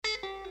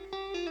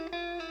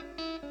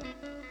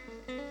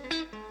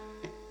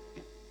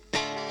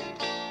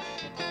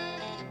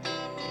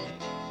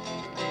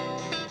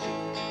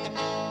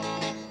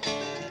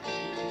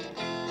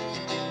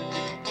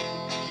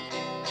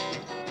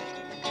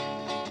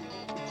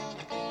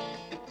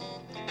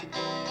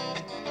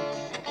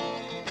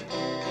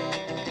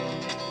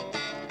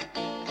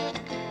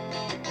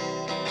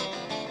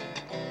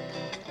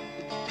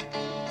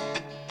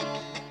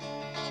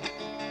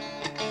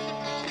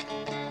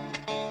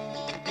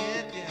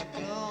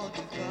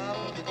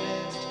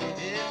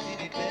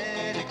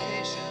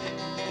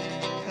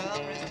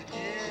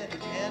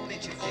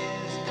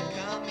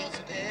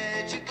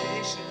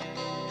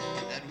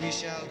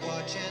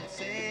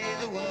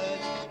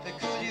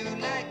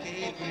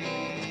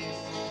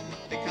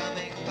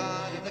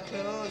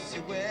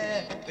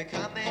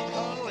becoming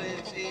whole,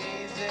 it's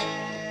easy.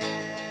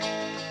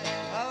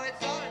 Oh,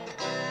 it's all in the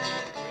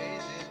mind,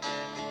 crazy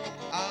man,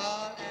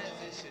 all as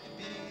it should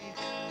be,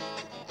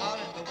 all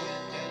in the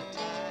winter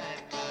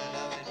time, my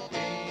love, it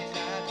weighs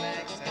out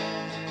like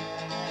sand.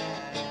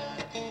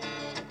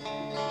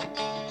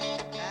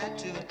 Add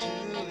two and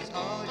two is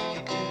all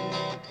you can do.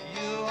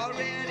 You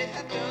already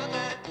have done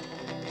that.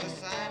 The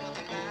sign on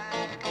the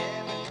line,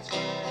 everything's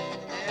fine,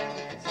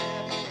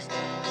 everything's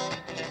starts.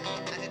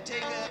 And to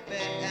take a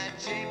bet and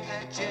shape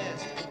and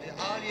chest is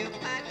all you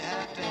might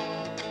have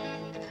done.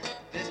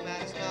 This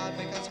matters not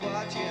because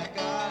what you have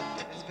got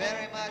is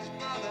very much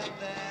more than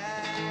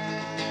that.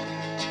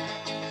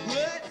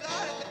 Words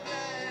are in the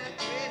plan,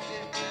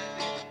 crazy plan,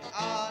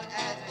 all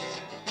as it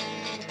should be,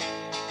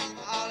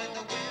 all in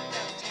the wind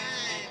of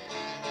time,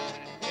 and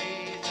it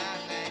weighs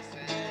out like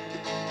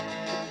sand.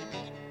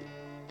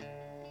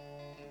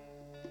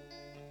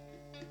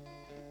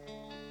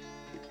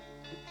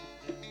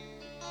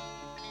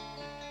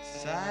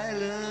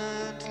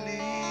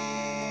 Silently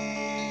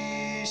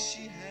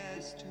she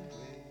has to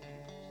wait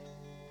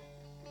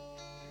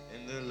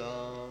in the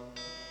long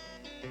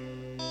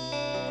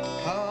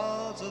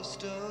halls of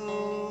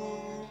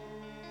stone.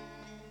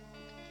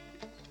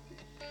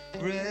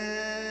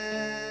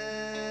 Red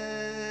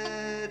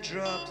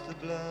drops the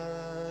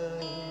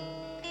blood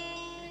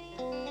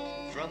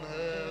from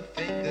her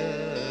finger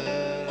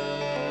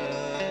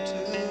to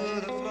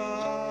the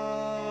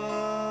floor.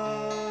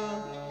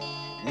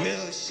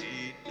 Will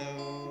she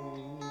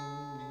know?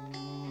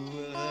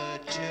 Will her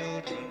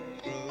children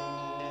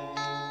grow?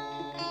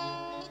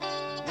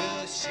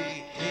 Will she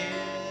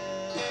hear?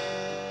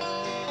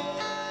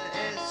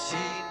 Is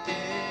she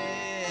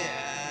near?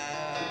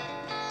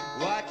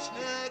 Watch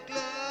her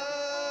glow,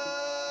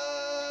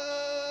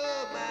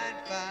 mind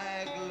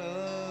fire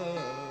glow.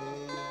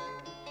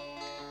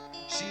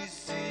 She's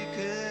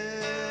seeking.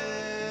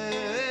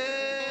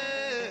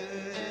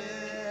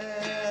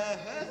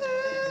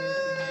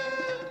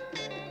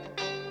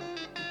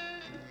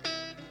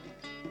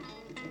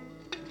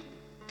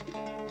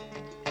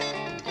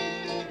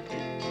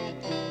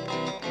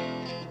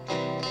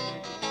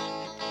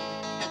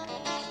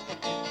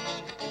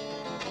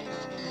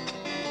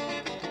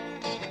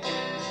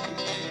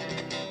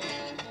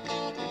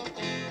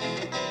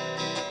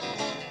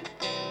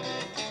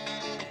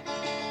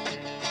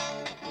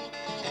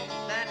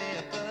 Mandy,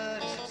 a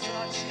bird of some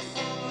sort she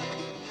saw,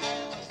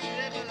 half of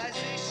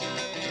civilization.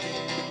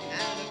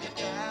 And looking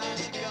down,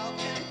 she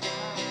gulped him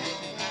down.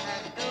 I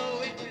have no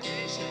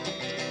inclination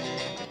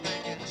to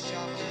break and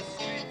shop the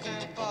streets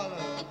and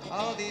follow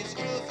all these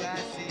rules I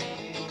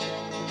see.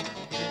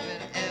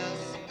 Something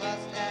else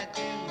must I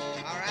do,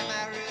 or am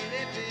I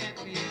really being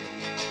me?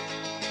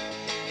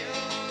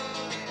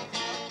 Oh,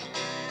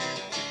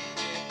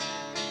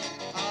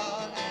 it's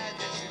all as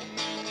it should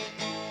be,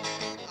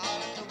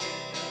 all in the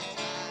wind of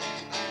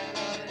time. My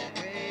love and it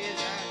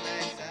weighs out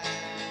like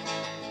sand.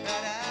 Da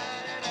da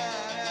da da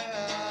da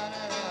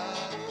da da.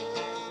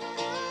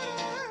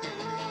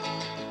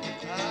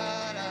 Da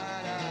da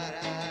da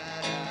da da.